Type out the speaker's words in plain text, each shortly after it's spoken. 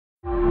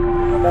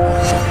I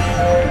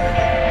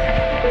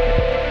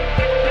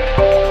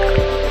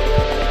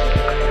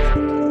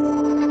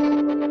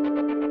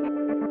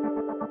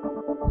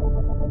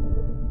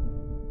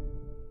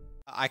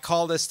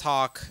call this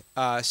talk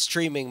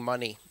 "Streaming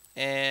Money,"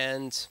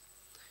 and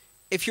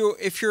if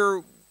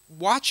you're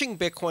watching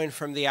Bitcoin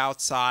from the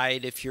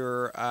outside, if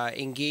you're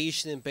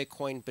engaged in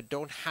Bitcoin but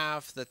don't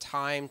have the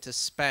time to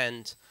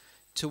spend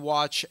to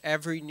watch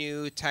every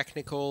new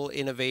technical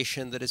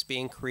innovation that is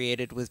being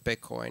created with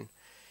Bitcoin,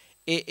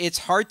 it's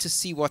hard to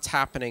see what's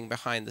happening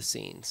behind the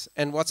scenes.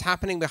 And what's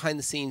happening behind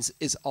the scenes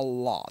is a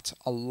lot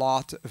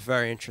of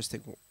very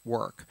interesting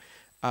work.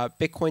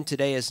 Bitcoin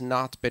today is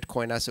not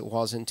Bitcoin as it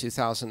was in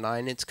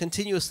 2009. It's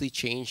continuously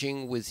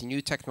changing with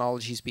new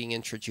technologies being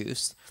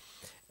introduced.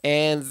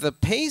 And the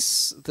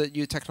pace that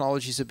new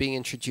technologies are being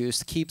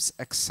introduced keeps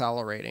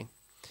accelerating.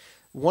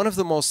 One of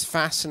the most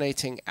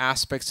fascinating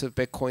aspects of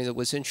Bitcoin that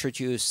was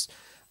introduced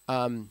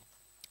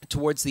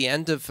towards the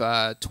end of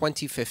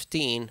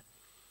 2015,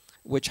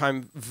 which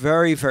I'm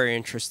very, very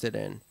interested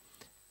in,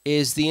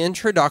 is the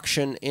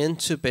introduction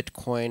into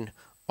Bitcoin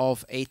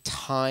of a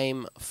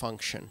time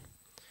function.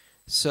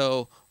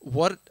 So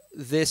what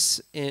this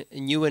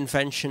new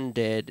invention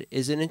did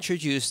is it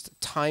introduced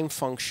time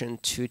function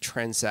to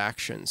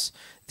transactions,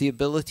 the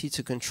ability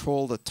to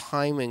control the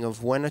timing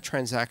of when a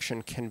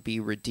transaction can be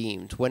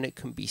redeemed, when it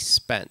can be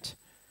spent.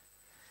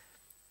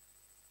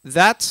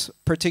 That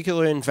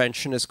particular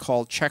invention is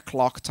called check,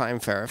 lock, time,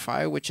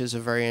 verify, which is a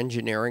very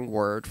engineering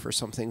word for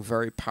something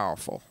very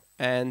powerful.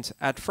 And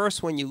at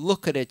first, when you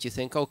look at it, you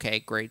think, okay,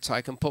 great. So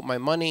I can put my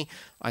money,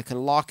 I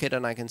can lock it,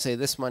 and I can say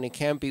this money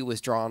can't be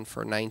withdrawn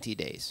for 90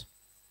 days.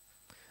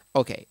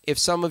 Okay, if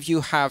some of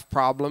you have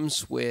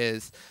problems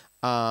with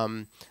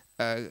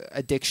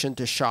addiction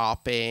to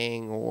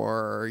shopping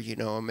or,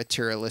 a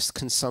materialist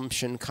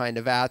consumption kind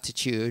of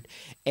attitude,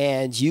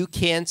 and you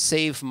can't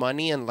save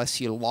money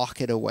unless you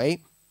lock it away,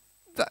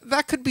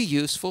 that could be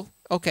useful.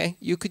 Okay,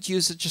 you could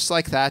use it just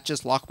like that.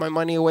 Just lock my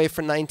money away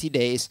for 90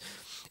 days.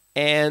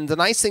 And the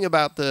nice thing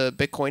about the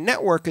Bitcoin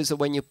network is that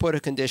when you put a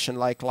condition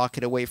like lock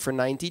it away for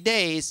 90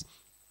 days,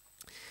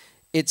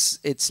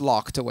 it's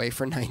locked away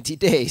for 90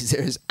 days.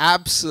 There's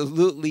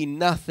absolutely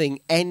nothing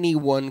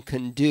anyone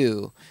can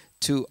do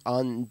to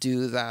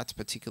undo that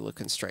particular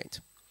constraint.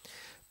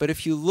 But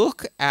if you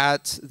look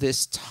at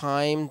this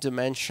time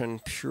dimension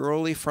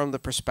purely from the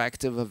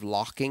perspective of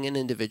locking an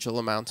individual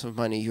amount of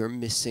money, you're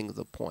missing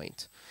the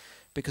point.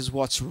 Because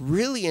what's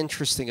really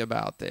interesting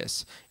about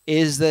this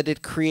is that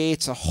it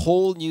creates a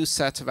whole new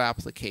set of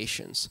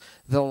applications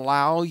that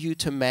allow you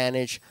to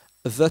manage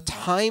the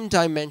time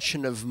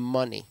dimension of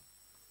money.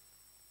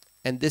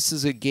 And this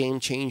is a game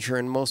changer,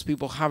 and most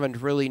people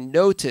haven't really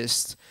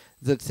noticed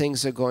that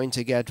things are going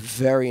to get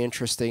very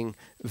interesting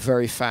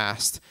very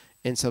fast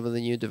in some of the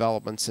new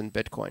developments in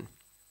Bitcoin.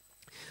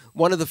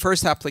 One of the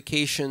first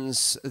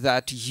applications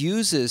that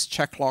uses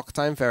check, lock,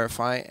 time,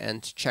 verify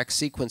and check,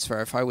 sequence,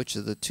 verify, which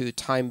are the two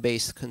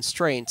time-based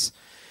constraints,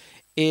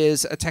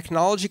 is a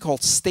technology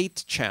called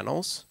state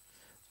channels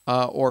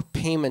or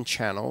payment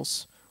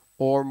channels,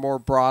 or more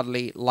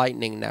broadly,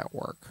 Lightning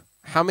Network.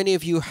 How many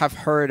of you have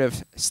heard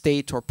of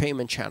state or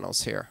payment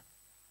channels here?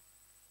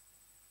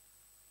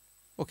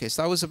 Okay,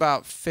 so that was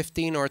about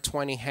 15 or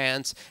 20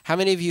 hands. How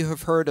many of you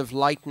have heard of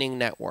Lightning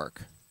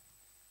Network?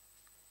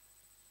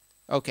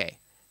 Okay,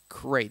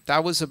 great.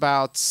 That was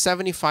about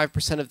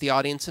 75% of the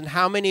audience. And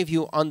how many of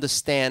you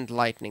understand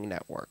Lightning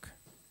Network?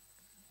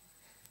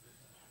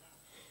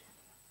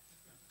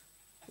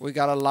 We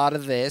got a lot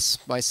of this,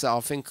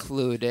 myself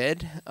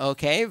included.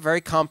 Okay,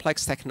 very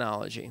complex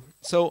technology.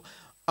 So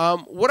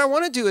what I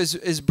want to do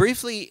is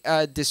briefly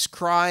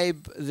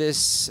describe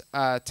this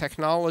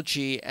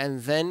technology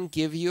and then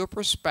give you a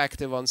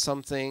perspective on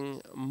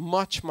something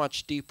much,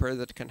 much deeper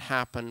that can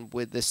happen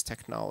with this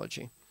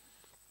technology.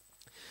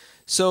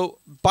 So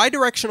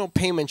bidirectional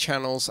payment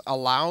channels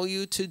allow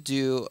you to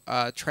do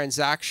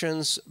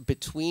transactions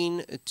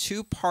between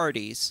two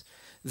parties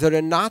that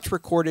are not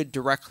recorded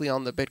directly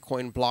on the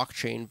Bitcoin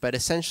blockchain, but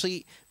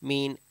essentially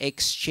mean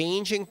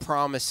exchanging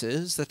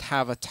promises that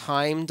have a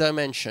time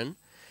dimension,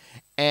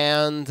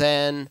 and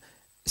then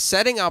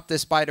setting up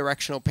this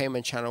bidirectional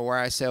payment channel where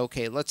I say,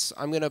 okay,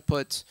 I'm going to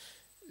put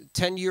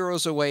 10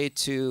 euros away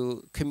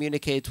to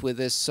communicate with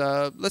this,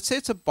 let's say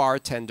it's a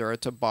bartender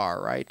at a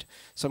bar, right?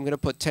 So I'm going to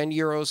put 10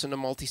 euros in a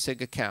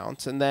multi-sig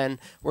account, and then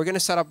we're going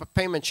to set up a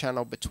payment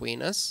channel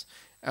between us,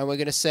 and we're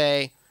going to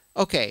say,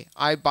 okay,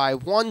 I buy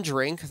one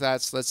drink,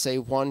 that's, let's say,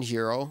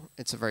 €1.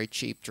 It's a very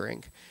cheap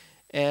drink.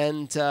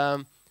 And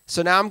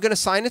so now I'm going to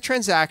sign a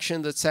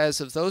transaction that says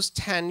of those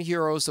 10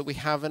 euros that we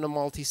have in a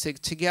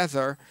multi-sig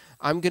together,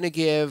 I'm going to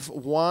give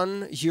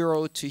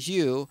 €1 to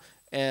you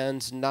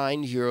and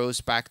 9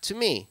 euros back to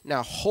me.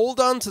 Now hold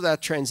on to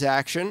that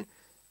transaction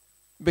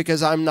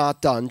because I'm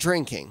not done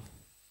drinking.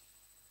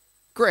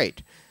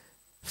 Great.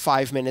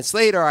 5 minutes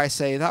later, I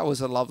say, that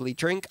was a lovely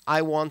drink.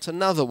 I want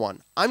another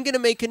one. I'm going to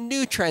make a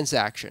new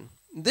transaction.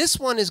 This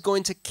one is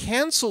going to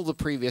cancel the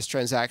previous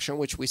transaction,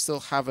 which we still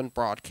haven't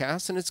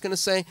broadcast, and it's going to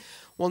say,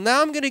 well,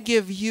 now I'm going to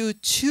give you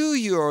 2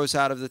 euros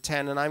out of the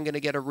 10, and I'm going to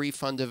get a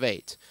refund of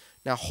 8.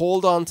 Now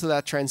hold on to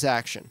that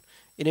transaction.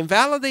 It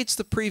invalidates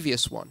the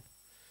previous one.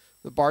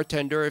 The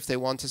bartender, if they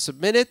want to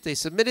submit it,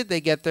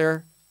 they get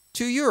their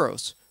 2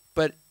 euros.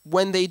 But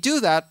when they do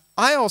that,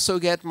 I also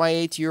get my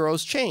 8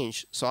 euros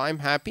change. So I'm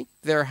happy,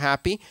 they're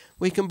happy.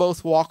 We can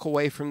both walk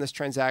away from this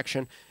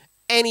transaction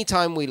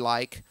anytime we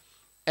like.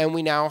 And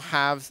we now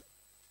have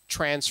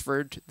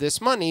transferred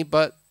this money,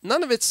 but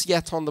none of it's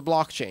yet on the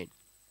blockchain.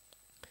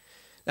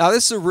 Now,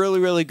 this is a really,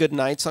 really good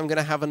night, so I'm going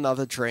to have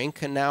another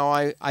drink. And now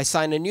I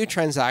sign a new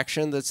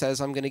transaction that says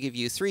I'm going to give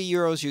you 3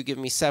 euros, you give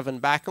me 7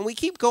 back. And we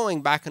keep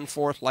going back and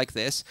forth like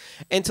this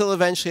until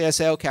eventually I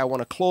say, okay, I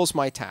want to close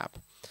my tab.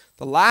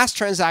 The last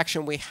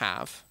transaction we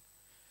have,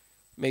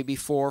 maybe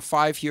for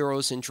 5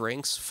 euros in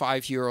drinks,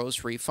 5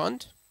 euros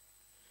refund,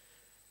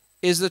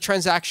 is the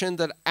transaction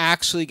that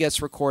actually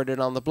gets recorded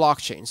on the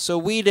blockchain. So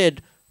we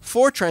did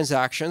 4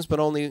 transactions, but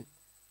only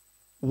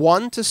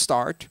 1 to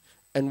start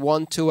and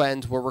 1 to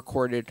end were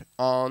recorded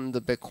on the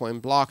Bitcoin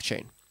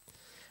blockchain.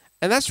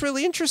 And that's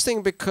really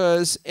interesting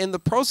because in the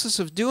process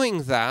of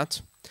doing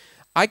that,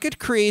 I could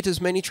create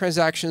as many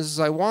transactions as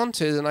I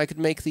wanted, and I could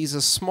make these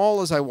as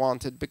small as I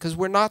wanted because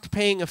we're not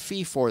paying a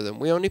fee for them.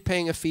 We're only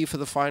paying a fee for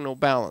the final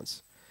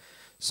balance.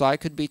 So I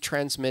could be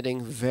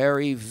transmitting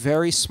very,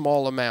 very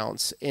small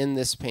amounts in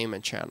this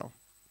payment channel.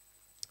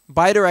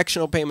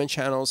 Bidirectional payment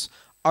channels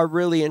are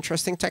really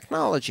interesting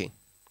technology.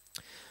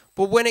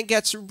 But when it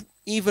gets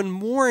even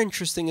more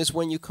interesting is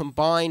when you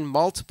combine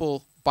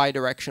multiple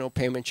bidirectional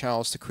payment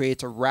channels to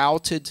create a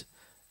routed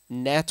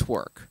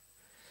network.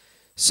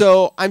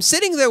 So I'm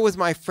sitting there with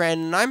my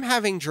friend and I'm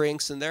having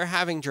drinks and they're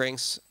having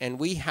drinks and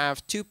we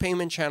have 2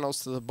 payment channels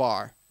to the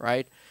bar,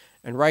 right?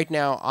 And right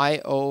now I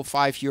owe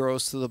 5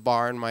 euros to the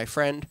bar and my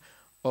friend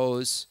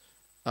owes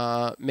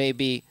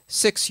maybe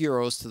 6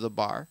 euros to the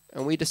bar.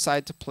 And we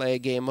decide to play a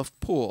game of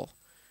pool.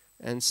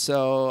 And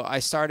so I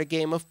start a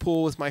game of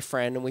pool with my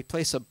friend and we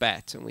place a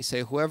bet. And we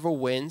say whoever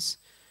wins,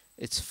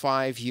 it's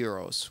 5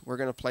 euros. We're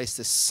going to place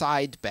this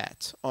side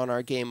bet on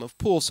our game of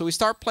pool. So we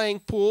start playing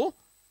pool.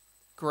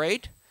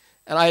 Great.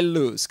 And I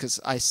lose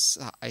because I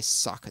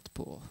suck at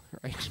pool,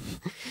 right?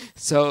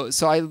 so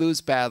I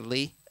lose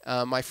badly.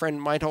 My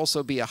friend might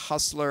also be a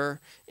hustler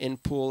in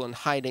pool and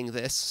hiding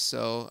this,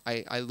 so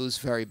I lose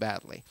very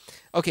badly.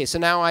 Okay, so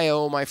now I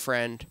owe my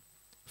friend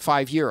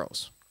 5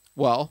 euros.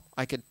 Well,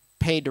 I could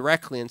pay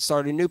directly and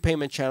start a new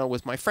payment channel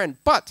with my friend,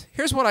 but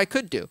here's what I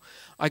could do.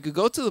 I could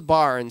go to the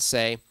bar and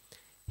say,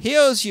 he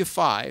owes you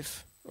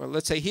 5, or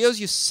let's say he owes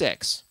you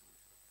 6,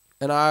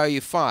 and I owe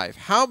you 5.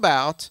 How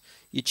about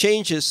you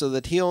change this so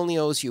that he only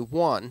owes you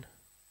 1,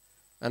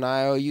 and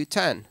I owe you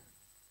 10?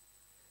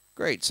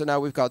 Great, so now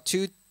we've got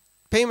 2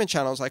 payment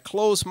channels. I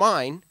close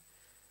mine,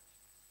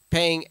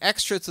 paying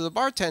extra to the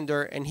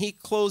bartender, and he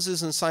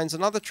closes and signs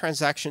another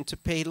transaction to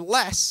pay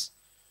less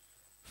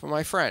for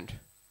my friend.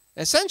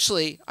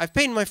 Essentially, I've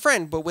paid my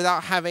friend, but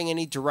without having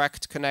any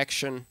direct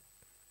connection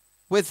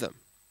with them,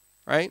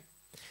 right?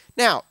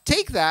 Now,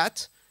 take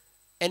that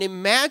and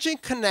imagine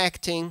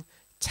connecting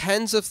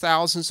tens of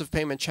thousands of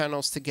payment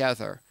channels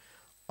together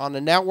on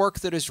a network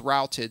that is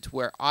routed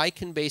where I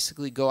can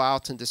basically go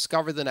out and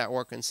discover the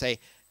network and say,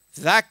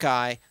 that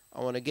guy,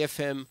 I want to give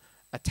him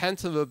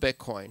 1/10 of a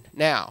Bitcoin.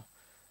 Now,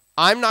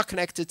 I'm not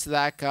connected to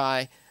that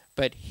guy,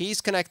 but he's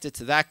connected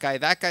to that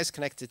guy's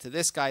connected to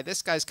this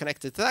guy's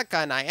connected to that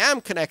guy, and I am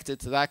connected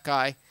to that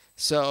guy.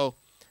 So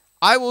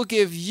I will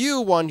give you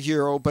 1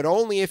 euro, but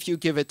only if you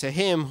give it to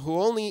him,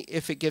 only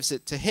if it gives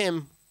it to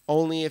him,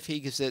 only if he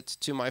gives it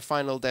to my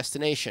final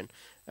destination.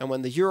 And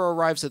when the euro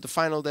arrives at the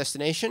final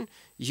destination,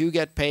 you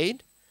get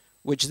paid,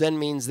 which then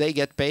means they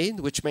get paid,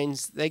 which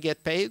means they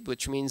get paid,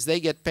 which means they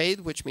get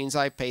paid, which means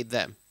I paid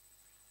them.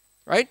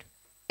 Right?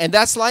 And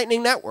that's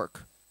Lightning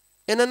Network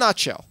in a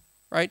nutshell,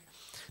 right?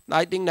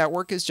 Lightning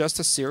Network is just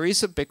a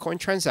series of Bitcoin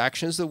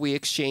transactions that we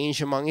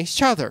exchange among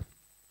each other.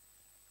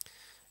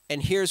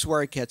 And here's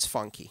where it gets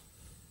funky.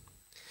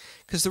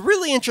 Because the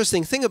really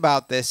interesting thing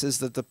about this is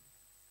that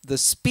the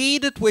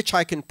speed at which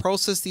I can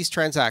process these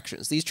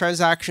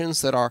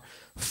transactions that are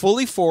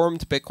fully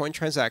formed Bitcoin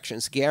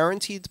transactions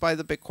guaranteed by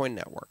the Bitcoin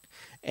network,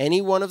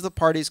 any one of the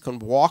parties can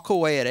walk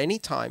away at any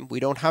time. We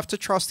don't have to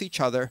trust each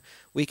other.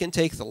 We can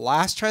take the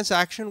last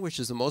transaction, which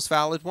is the most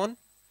valid one.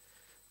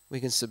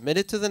 We can submit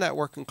it to the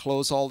network and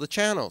close all the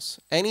channels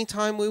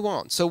anytime we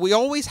want. So we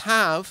always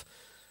have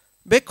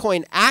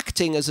Bitcoin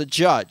acting as a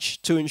judge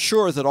to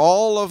ensure that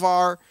all of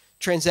our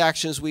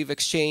transactions we've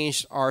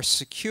exchanged are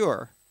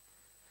secure.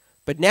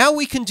 But now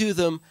we can do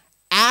them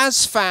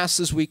as fast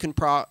as we can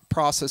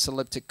process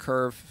elliptic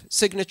curve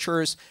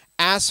signatures,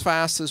 as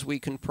fast as we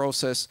can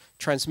process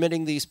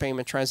transmitting these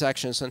payment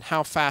transactions. And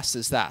how fast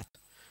is that?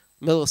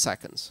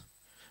 Milliseconds.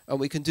 And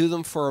we can do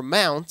them for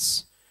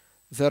amounts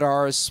that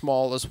are as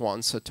small as 1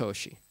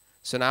 Satoshi.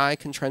 So now I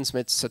can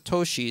transmit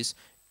Satoshis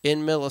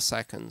in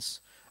milliseconds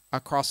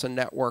across a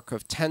network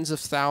of tens of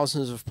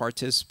thousands of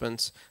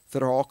participants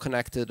that are all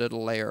connected at a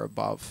layer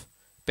above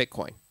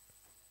Bitcoin.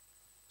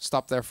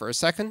 Stop there for a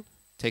second.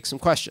 Take some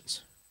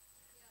questions.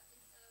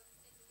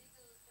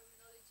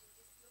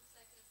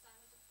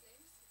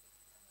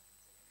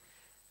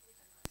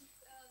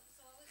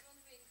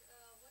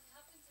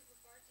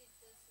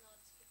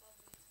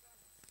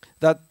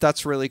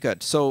 That's really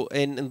good. So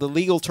in the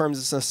legal terms,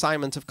 it's an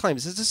assignment of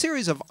claims. It's a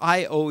series of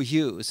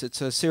IOUs.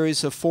 It's a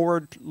series of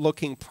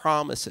forward-looking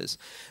promises.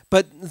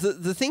 But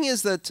the thing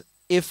is that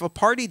if a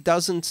party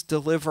doesn't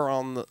deliver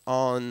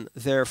on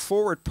their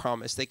forward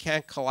promise, they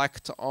can't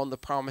collect on the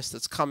promise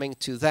that's coming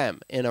to them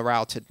in a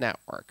routed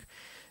network.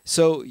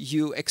 So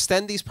you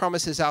extend these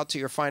promises out to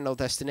your final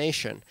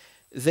destination.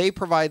 They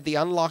provide the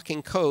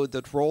unlocking code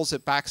that rolls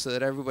it back so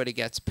that everybody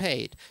gets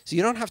paid. So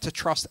you don't have to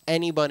trust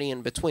anybody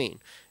in between.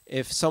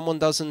 If someone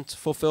doesn't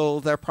fulfill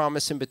their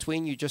promise in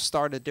between, you just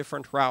start a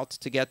different route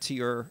to get to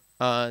your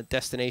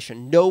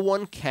destination. No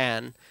one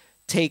can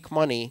take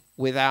money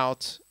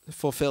without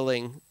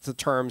fulfilling the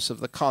terms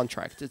of the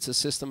contract. It's a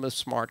system of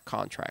smart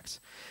contracts.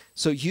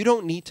 So you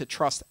don't need to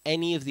trust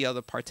any of the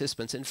other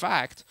participants. In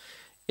fact,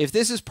 if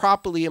this is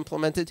properly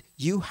implemented,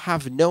 you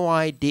have no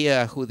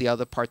idea who the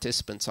other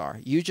participants are.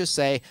 You just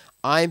say,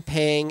 I'm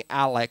paying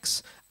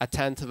Alex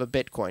 1/10 of a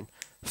Bitcoin.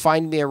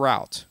 Find me a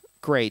route.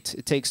 Great.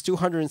 It takes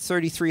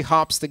 233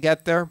 hops to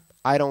get there.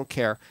 I don't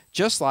care.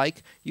 Just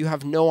like you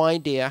have no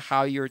idea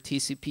how your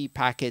TCP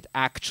packet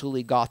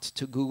actually got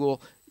to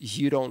Google.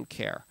 You don't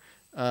care.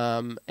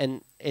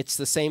 And it's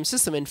the same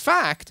system. In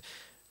fact,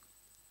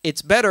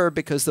 it's better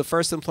because the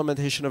first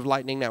implementation of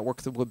Lightning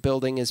Network that we're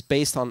building is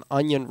based on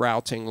onion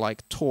routing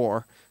like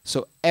Tor.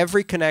 So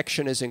every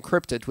connection is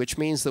encrypted, which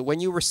means that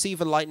when you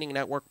receive a Lightning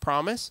Network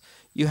promise,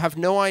 you have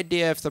no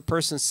idea if the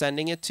person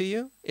sending it to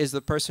you is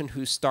the person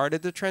who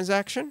started the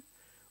transaction,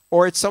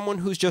 or it's someone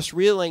who's just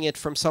reeling it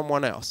from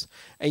someone else.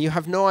 And you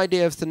have no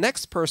idea if the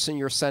next person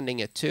you're sending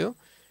it to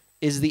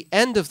is the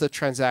end of the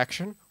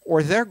transaction,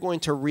 or they're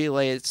going to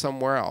relay it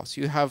somewhere else.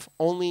 You have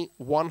only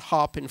one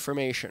hop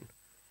information.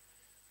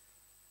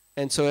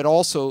 And so it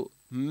also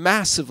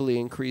massively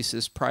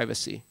increases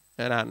privacy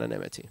and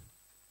anonymity.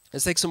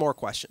 Let's take some more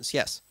questions.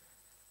 Yes?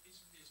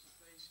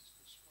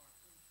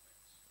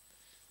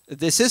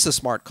 This is a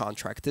smart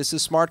contract. This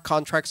is smart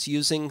contracts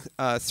using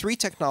 3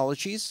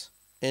 technologies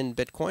in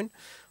Bitcoin.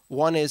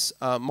 One is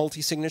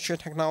multi-signature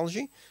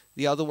technology.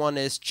 The other one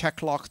is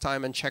check lock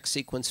time and check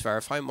sequence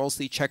verify,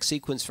 mostly check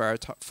sequence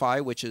verify,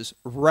 which is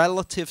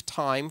relative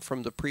time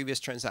from the previous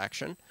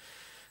transaction.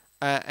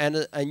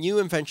 And a new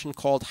invention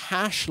called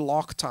hash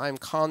lock time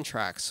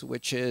contracts,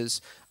 which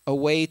is a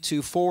way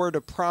to forward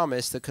a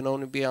promise that can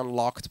only be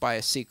unlocked by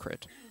a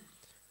secret.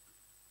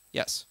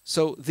 Yes.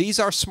 So these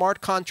are smart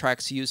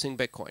contracts using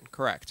Bitcoin,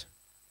 correct?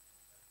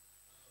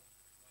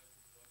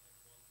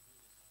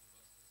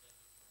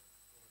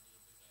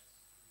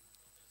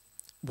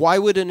 Why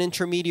would an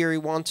intermediary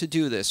want to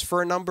do this?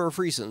 For a number of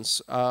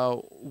reasons.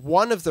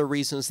 One of the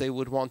reasons they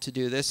would want to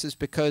do this is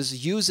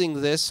because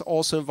using this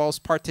also involves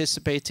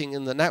participating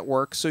in the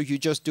network, so you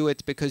just do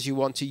it because you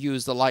want to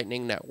use the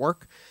Lightning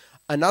Network.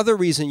 Another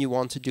reason you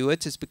want to do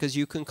it is because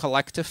you can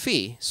collect a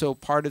fee. So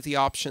part of the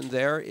option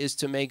there is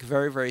to make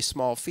very, very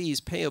small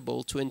fees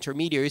payable to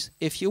intermediaries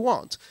if you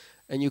want.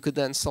 And you could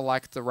then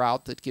select the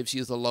route that gives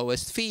you the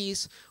lowest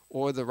fees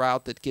or the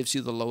route that gives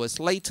you the lowest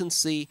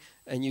latency,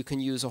 and you can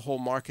use a whole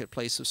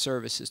marketplace of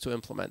services to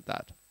implement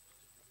that.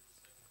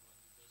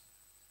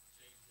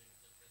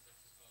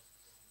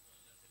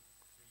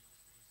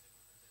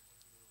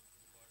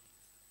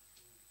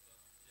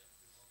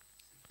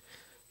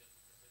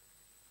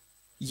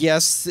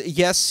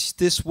 Yes,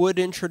 this would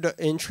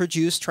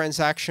introduce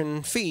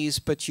transaction fees,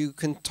 but you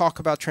can talk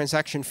about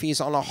transaction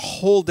fees on a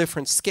whole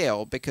different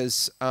scale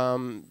because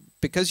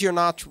you're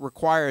not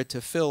required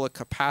to fill a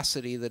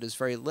capacity that is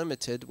very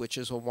limited, which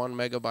is a 1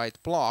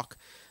 megabyte block.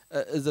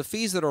 The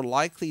fees that are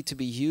likely to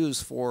be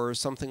used for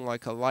something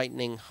like a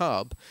Lightning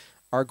Hub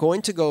are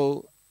going to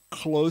go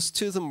close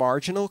to the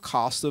marginal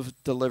cost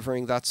of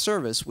delivering that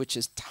service, which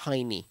is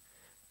tiny.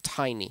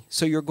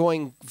 So you're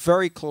going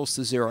very close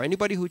to zero.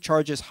 Anybody who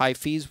charges high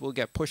fees will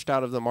get pushed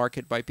out of the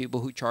market by people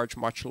who charge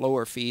much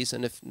lower fees,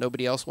 and if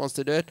nobody else wants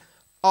to do it,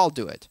 I'll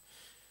do it.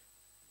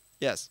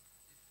 Yes.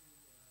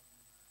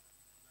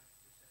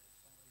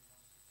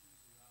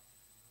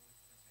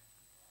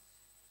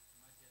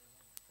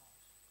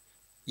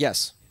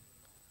 Yes.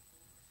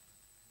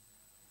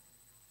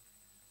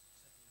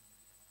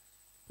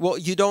 Well,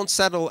 you don't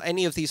settle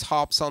any of these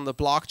hops on the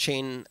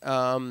blockchain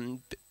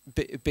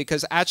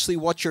because actually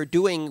what you're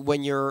doing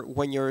when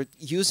you're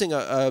using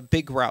a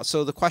big route.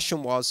 So the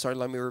question was, sorry,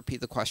 let me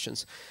repeat the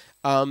questions.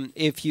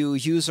 If you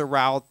use a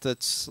route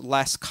that's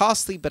less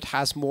costly but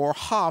has more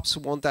hops,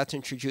 won't that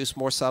introduce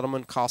more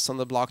settlement costs on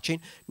the blockchain?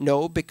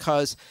 No,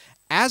 because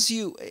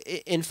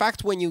in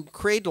fact, when you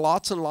create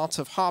lots and lots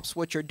of hops,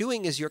 what you're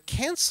doing is you're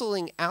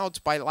canceling out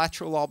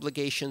bilateral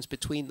obligations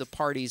between the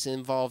parties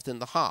involved in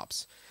the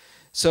hops.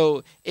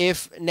 So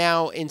if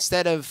now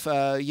instead of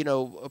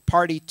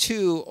party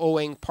 2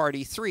 owing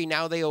party 3,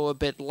 now they owe a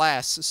bit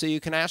less, so you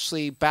can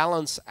actually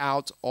balance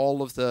out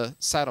all of the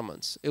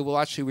settlements. It will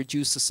actually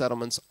reduce the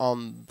settlements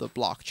on the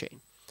blockchain.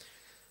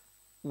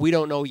 we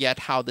don't know yet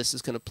how this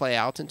is going to play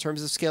out in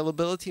terms of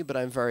scalability, but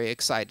I'm very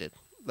excited.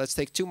 Let's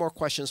take 2 more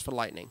questions for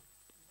Lightning.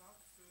 Without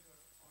further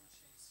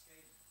on-chain scaling,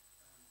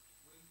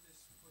 won't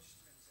this push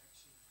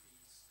transaction fees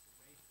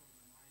away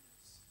from the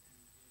miners and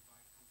thereby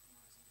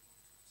compromising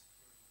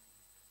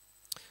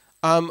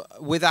long-term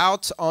security?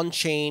 Without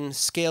on-chain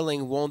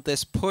scaling, won't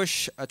this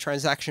push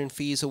transaction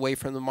fees away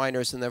from the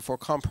miners and therefore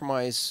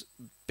compromise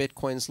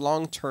Bitcoin's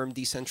long-term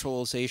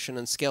decentralization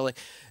and scaling?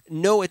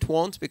 No, it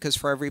won't, because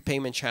for every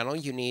payment channel,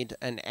 you need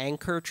an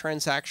anchor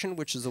transaction,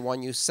 which is the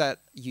one you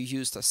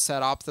use to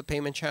set up the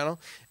payment channel,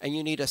 and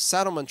you need a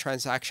settlement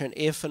transaction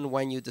if and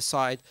when you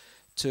decide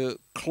to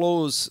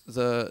close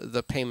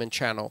the payment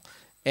channel.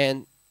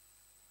 And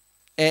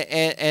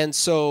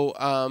so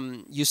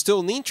you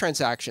still need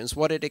transactions.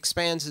 What it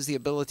expands is the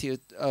ability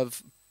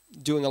of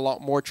doing a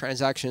lot more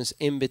transactions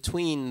in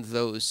between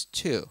those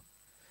two.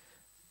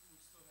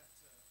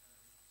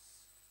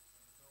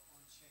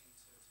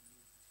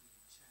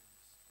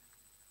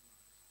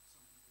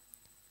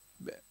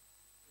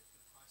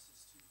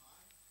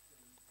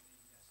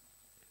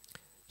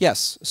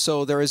 Yes,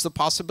 so there is the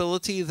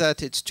possibility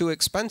that it's too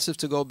expensive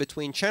to go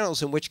between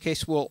channels, in which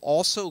case we're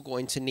also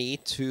going to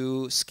need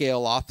to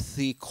scale up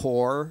the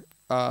core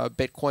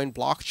Bitcoin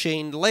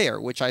blockchain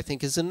layer, which I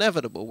think is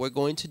inevitable. We're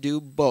going to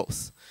do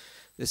both.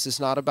 This is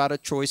not about a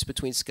choice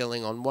between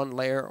scaling on one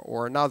layer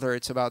or another.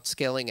 It's about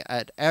scaling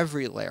at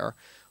every layer.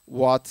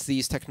 What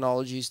these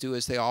technologies do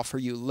is they offer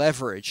you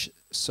leverage.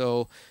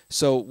 So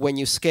when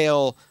you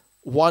scale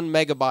 1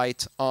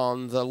 megabyte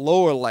on the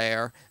lower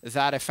layer,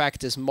 that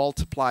effect is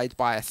multiplied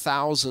by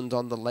 1,000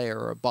 on the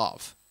layer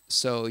above.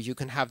 So you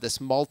can have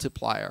this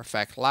multiplier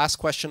effect. Last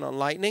question on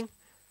Lightning.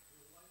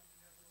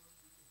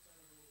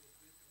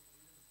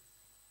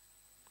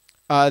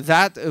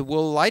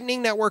 Will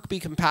Lightning Network be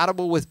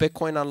compatible with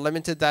Bitcoin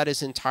Unlimited? That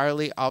is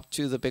entirely up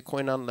to the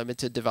Bitcoin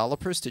Unlimited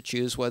developers to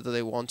choose whether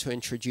they want to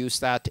introduce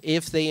that.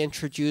 If they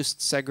introduced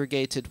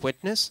segregated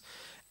witness,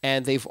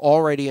 and they've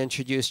already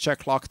introduced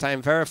check, lock,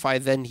 time, verify,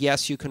 then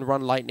yes, you can run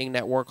Lightning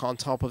Network on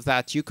top of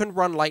that. You can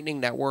run Lightning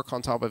Network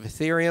on top of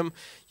Ethereum.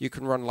 You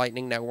can run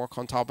Lightning Network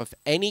on top of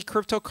any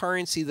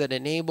cryptocurrency that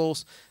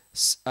enables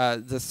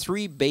the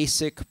 3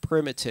 basic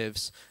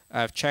primitives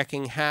of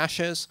checking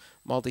hashes,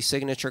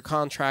 multi-signature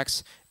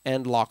contracts,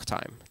 and lock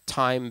time,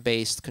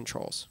 time-based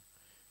controls.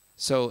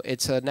 So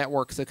it's a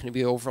network that can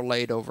be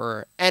overlaid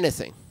over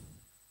anything.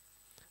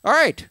 All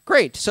right,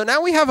 great. So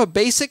now we have a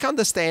basic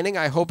understanding.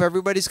 I hope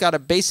everybody's got a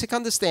basic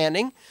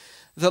understanding.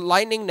 The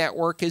Lightning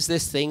Network is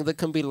this thing that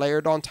can be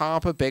layered on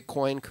top of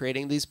Bitcoin,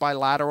 creating these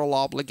bilateral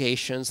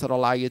obligations that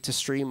allow you to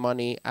stream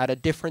money at a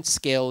different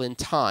scale in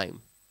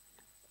time.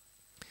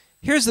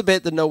 Here's the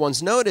bit that no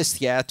one's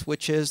noticed yet,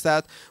 which is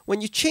that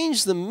when you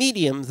change the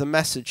medium, the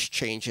message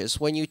changes.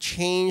 When you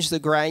change the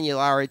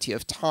granularity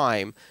of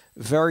time,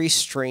 very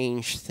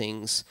strange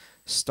things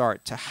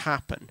start to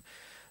happen.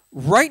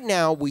 Right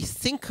now, we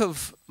think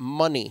of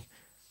money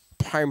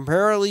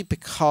primarily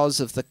because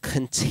of the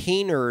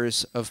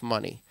containers of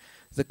money.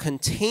 The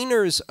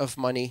containers of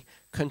money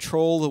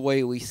control the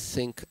way we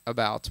think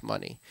about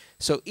money.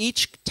 So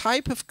each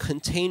type of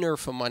container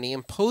for money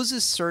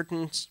imposes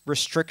certain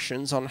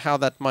restrictions on how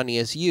that money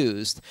is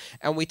used,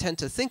 and we tend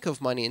to think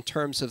of money in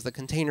terms of the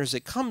containers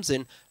it comes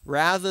in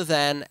rather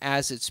than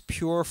as its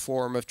pure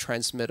form of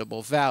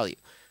transmittable value.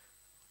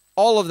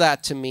 All of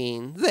that to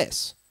mean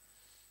this.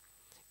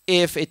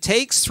 If it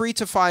takes 3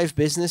 to 5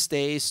 business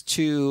days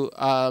to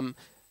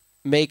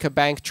make a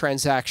bank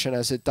transaction,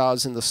 as it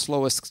does in the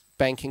slowest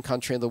banking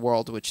country in the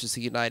world, which is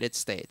the United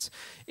States,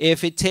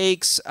 if it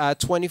takes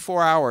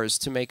 24 hours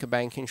to make a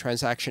banking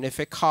transaction, if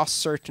it costs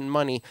certain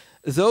money,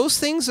 those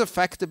things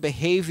affect the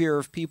behavior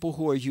of people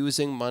who are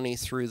using money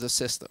through the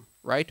system,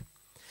 right?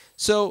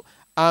 So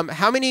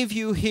how many of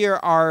you here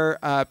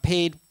are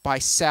paid by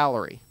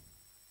salary?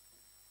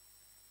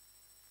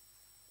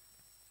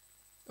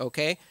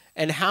 Okay.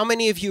 And how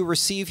many of you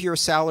receive your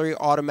salary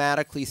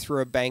automatically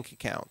through a bank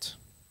account?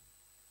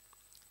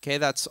 Okay,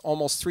 that's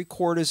almost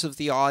 3/4 of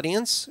the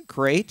audience.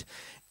 Great.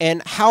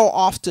 And how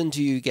often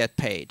do you get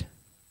paid?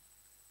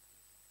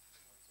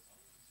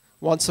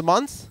 Once a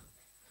month?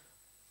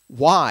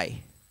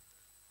 Why?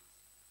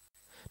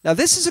 Now,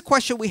 this is a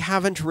question we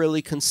haven't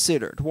really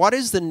considered. What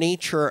is the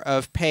nature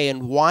of pay,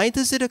 and why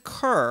does it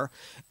occur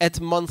at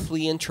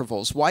monthly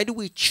intervals? Why do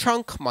we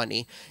chunk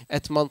money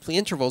at monthly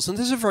intervals? And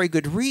there's a very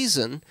good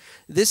reason.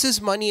 This is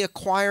money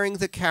acquiring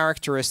the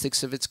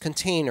characteristics of its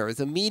container,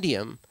 the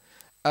medium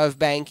of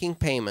banking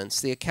payments,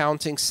 the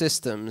accounting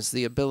systems,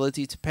 the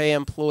ability to pay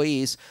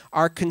employees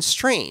are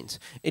constrained.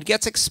 It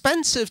gets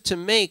expensive to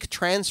make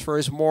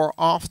transfers more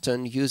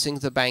often using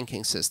the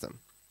banking system,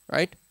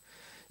 right?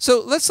 So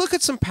let's look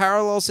at some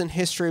parallels in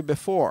history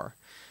before.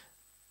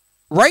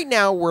 Right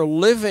now, we're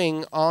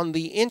living on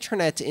the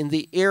internet in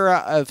the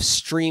era of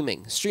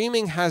streaming.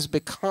 Streaming has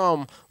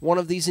become one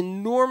of these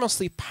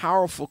enormously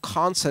powerful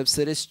concepts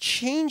that is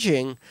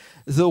changing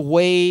the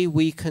way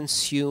we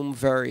consume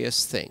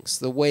various things,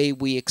 the way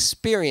we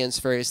experience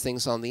various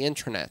things on the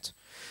internet.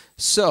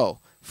 So,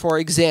 for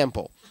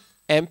example,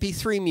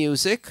 MP3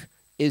 music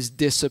is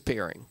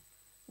disappearing.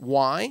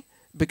 Why?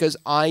 Because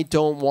I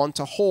don't want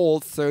to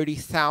hold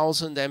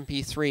 30,000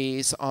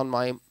 MP3s on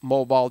my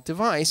mobile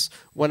device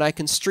when I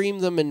can stream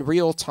them in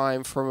real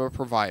time from a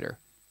provider.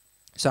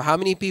 So how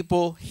many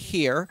people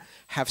here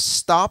have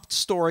stopped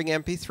storing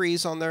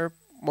MP3s on their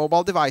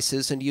mobile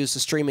devices and used the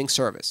streaming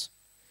service?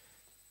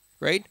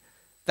 Right?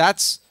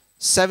 That's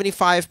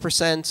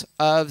 75%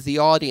 of the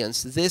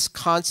audience. This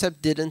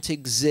concept didn't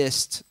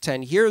exist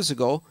 10 years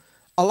ago.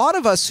 A lot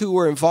of us who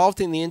were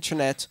involved in the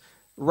internet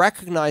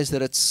recognize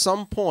that at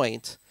some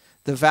point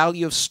the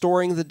value of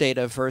storing the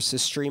data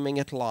versus streaming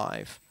it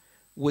live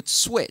would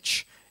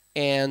switch,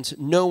 and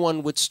no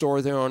one would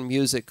store their own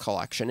music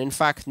collection. In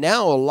fact,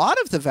 now a lot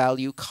of the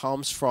value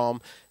comes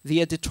from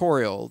the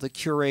editorial, the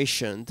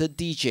curation, the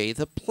DJ,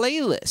 the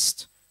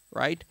playlist,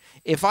 right?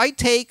 If I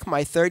take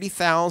my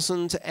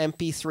 30,000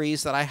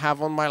 MP3s that I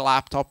have on my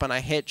laptop and I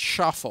hit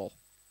shuffle,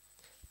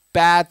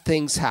 bad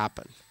things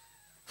happen.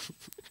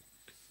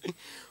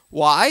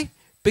 Why?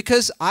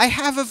 Because I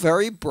have a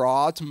very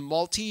broad,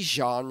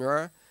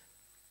 multi-genre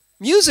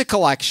music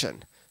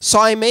collection. So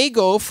I may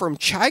go from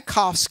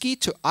Tchaikovsky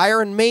to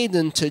Iron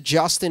Maiden to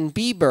Justin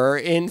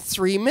Bieber in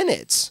 3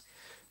 minutes.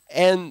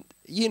 And,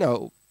 you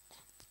know,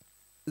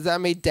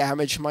 that may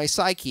damage my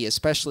psyche,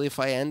 especially if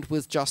I end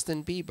with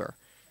Justin Bieber.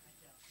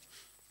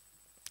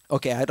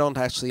 Okay, I don't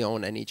actually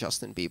own any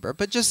Justin Bieber,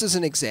 but just as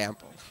an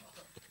example.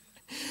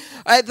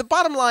 The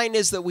bottom line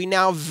is that we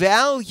now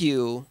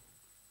value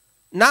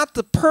not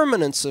the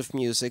permanence of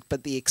music,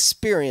 but the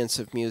experience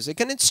of music.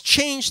 And it's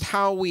changed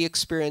how we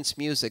experience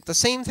music. The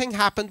same thing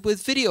happened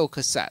with video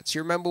cassettes.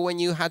 You remember when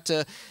you had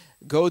to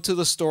go to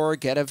the store,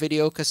 get a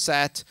video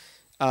cassette?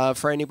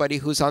 For anybody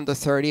who's under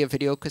 30, a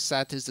video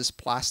cassette is this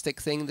plastic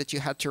thing that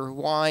you had to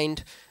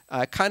rewind,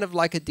 kind of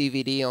like a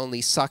DVD,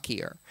 only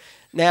suckier.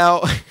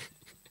 Now,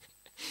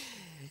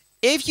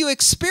 if you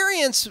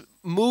experience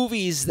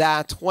movies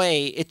that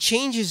way, it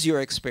changes your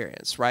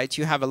experience, right?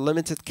 You have a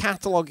limited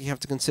catalog. You have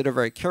to consider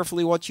very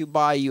carefully what you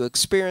buy. You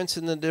experience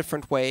it in a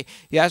different way.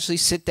 You actually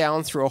sit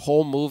down through a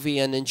whole movie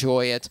and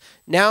enjoy it.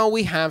 Now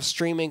we have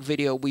streaming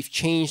video. We've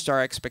changed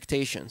our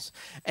expectations.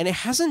 And it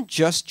hasn't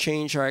just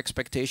changed our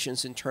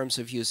expectations in terms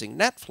of using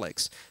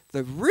Netflix.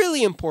 The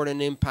really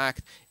important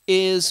impact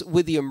is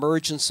with the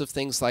emergence of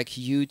things like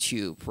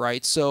YouTube,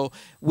 right? So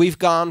we've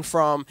gone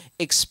from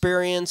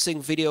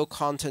experiencing video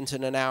content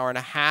in an hour and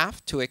a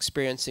half to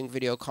experiencing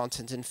video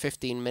content in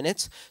 15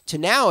 minutes to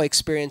now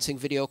experiencing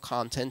video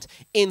content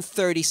in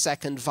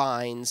 30-second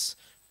vines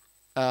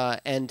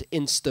and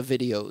Insta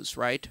videos,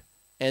 right?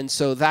 And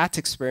so that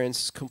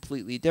experience is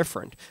completely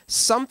different.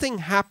 Something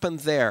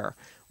happened there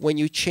when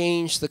you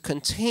change the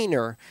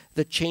container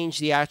that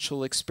changed the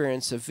actual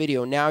experience of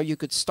video. Now you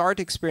could start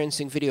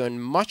experiencing video in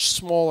much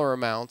smaller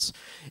amounts.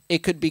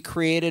 It could be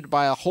created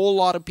by a whole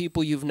lot of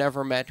people you've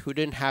never met who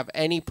didn't have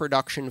any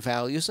production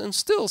values and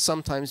still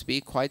sometimes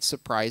be quite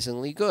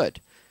surprisingly good.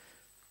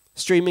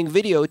 Streaming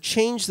video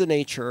changed the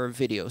nature of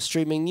video.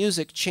 Streaming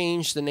music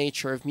changed the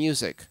nature of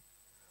music.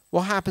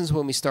 What happens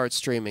when we start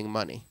streaming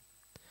money?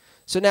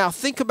 So now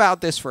think about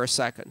this for a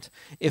second.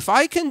 If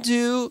I can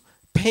do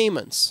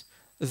payments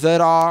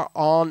that are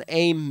on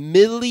a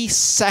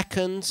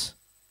millisecond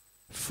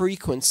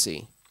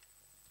frequency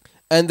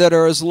and that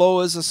are as low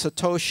as a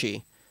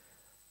Satoshi,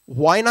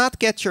 why not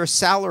get your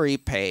salary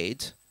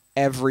paid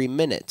every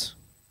minute?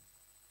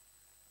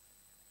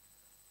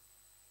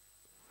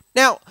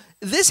 Now,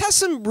 this has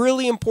some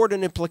really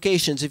important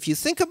implications. If you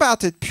think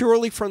about it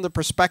purely from the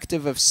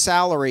perspective of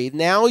salary,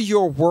 now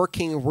you're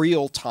working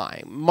real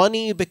time.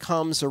 Money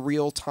becomes a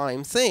real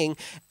time thing,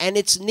 and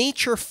its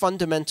nature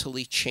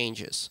fundamentally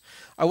changes.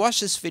 I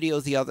watched this video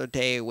the other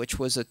day, which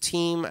was a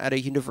team at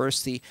a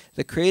university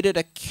that created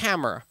a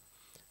camera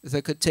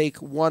that could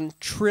take 1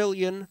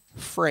 trillion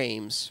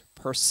frames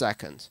per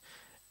second.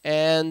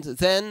 And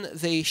then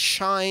they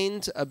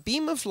shined a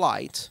beam of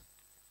light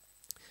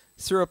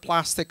through a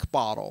plastic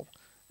bottle.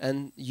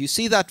 And you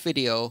see that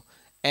video,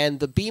 and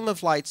the beam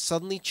of light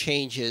suddenly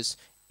changes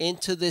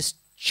into this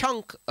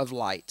chunk of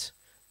light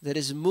that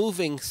is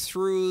moving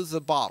through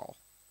the bottle.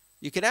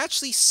 You can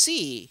actually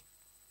see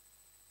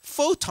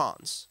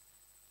photons,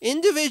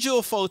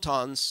 individual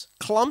photons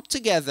clumped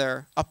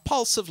together, a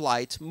pulse of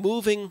light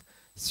moving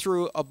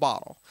through a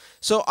bottle.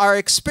 So our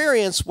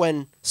experience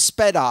when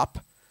sped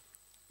up,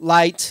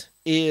 light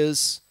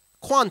is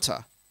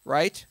quanta,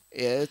 right?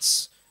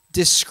 It's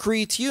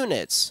discrete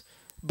units.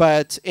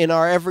 But in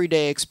our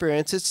everyday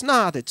experience, it's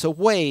not. It's a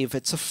wave.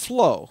 It's a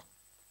flow.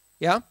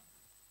 Yeah?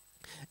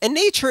 And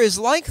nature is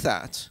like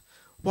that.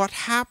 What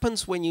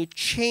happens when you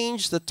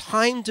change the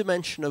time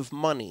dimension of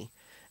money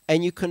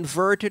and you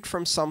convert it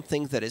from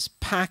something that is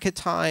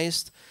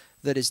packetized,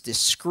 that is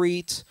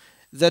discrete,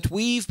 that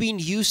we've been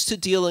used to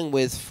dealing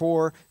with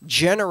for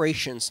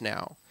generations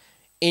now,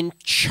 in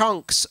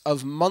chunks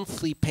of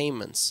monthly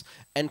payments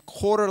and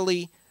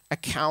quarterly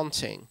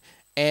accounting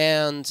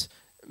and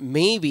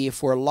maybe,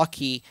 if we're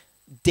lucky,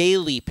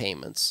 daily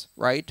payments,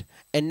 right?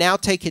 And now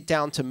take it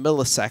down to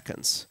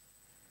milliseconds.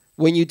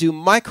 When you do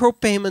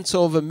micropayments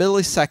over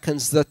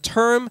milliseconds, the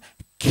term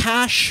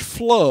cash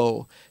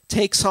flow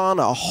takes on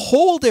a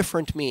whole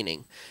different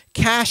meaning.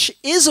 Cash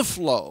is a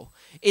flow.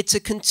 It's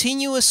a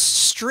continuous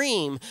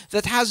stream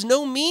that has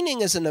no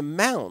meaning as an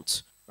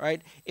amount,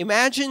 right?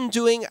 Imagine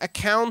doing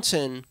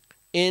accounting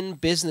in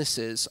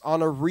businesses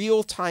on a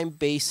real-time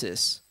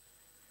basis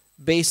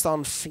based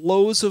on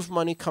flows of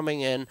money coming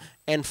in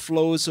and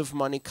flows of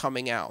money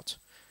coming out.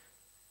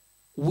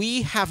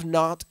 We have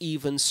not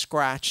even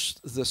scratched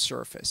the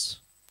surface.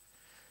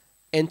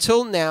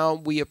 Until now,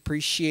 we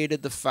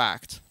appreciated the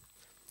fact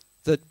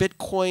that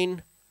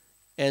Bitcoin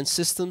and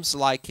systems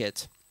like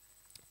it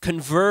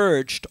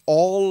converged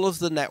all of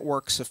the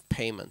networks of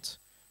payment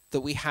that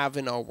we have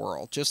in our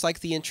world. Just like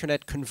the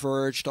internet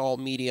converged all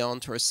media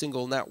onto a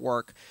single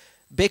network,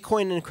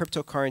 Bitcoin and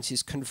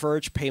cryptocurrencies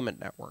converge payment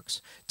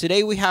networks.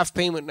 Today we have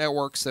payment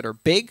networks that are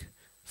big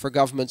for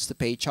governments to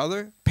pay each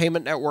other,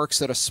 payment networks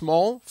that are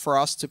small for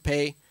us to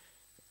pay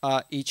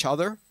each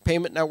other,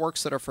 payment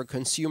networks that are for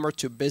consumer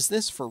to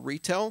business, for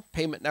retail,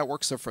 payment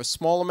networks that are for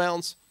small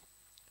amounts,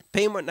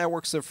 payment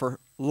networks that are for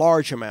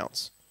large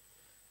amounts.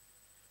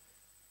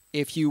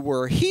 If you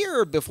were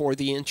here before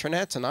the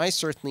internet, and I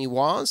certainly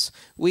was,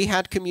 we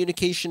had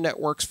communication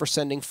networks for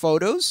sending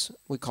photos.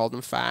 We called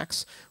them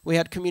fax. We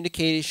had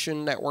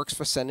communication networks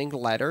for sending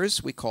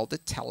letters. We called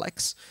it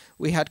telex.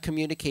 We had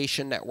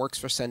communication networks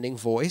for sending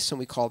voice, and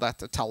we called that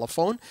the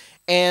telephone.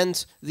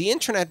 And the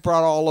internet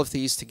brought all of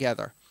these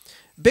together.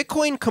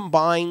 Bitcoin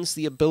combines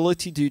the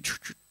ability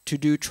to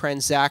do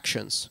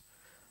transactions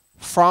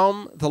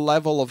from the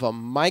level of a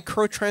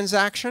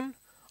microtransaction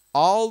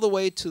all the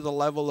way to the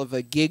level of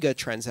a giga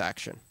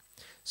transaction.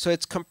 So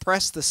it's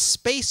compressed the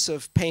space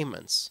of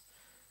payments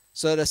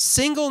so that a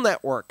single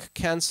network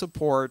can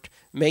support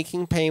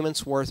making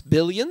payments worth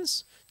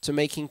billions to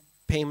making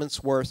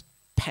payments worth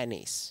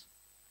pennies.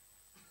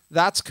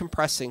 That's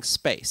compressing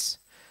space.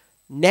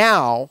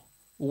 Now,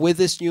 with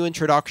this new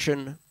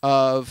introduction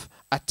of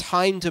a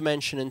time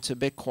dimension into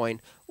Bitcoin,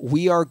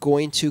 we are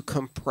going to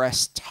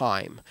compress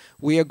time.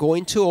 We are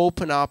going to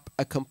open up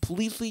a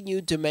completely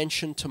new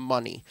dimension to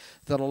money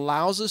that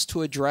allows us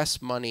to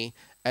address money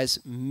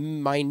as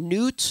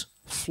minute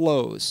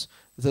flows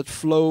that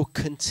flow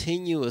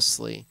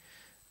continuously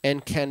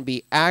and can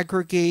be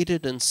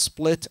aggregated and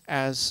split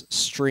as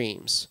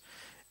streams.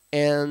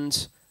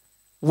 And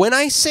when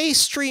I say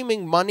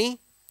streaming money,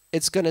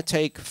 it's going to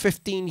take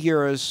 15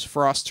 years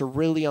for us to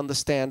really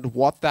understand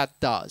what that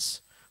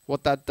does.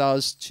 What that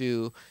does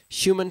to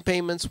human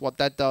payments, what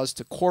that does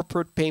to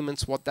corporate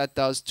payments, what that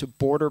does to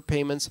border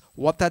payments,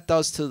 what that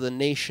does to the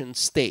nation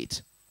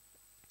state.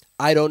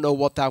 I don't know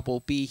what that will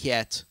be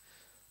yet,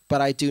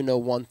 but I do know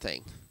one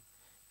thing.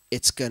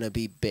 It's going to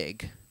be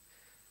big.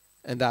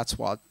 And that's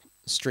what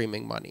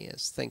streaming money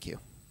is. Thank you.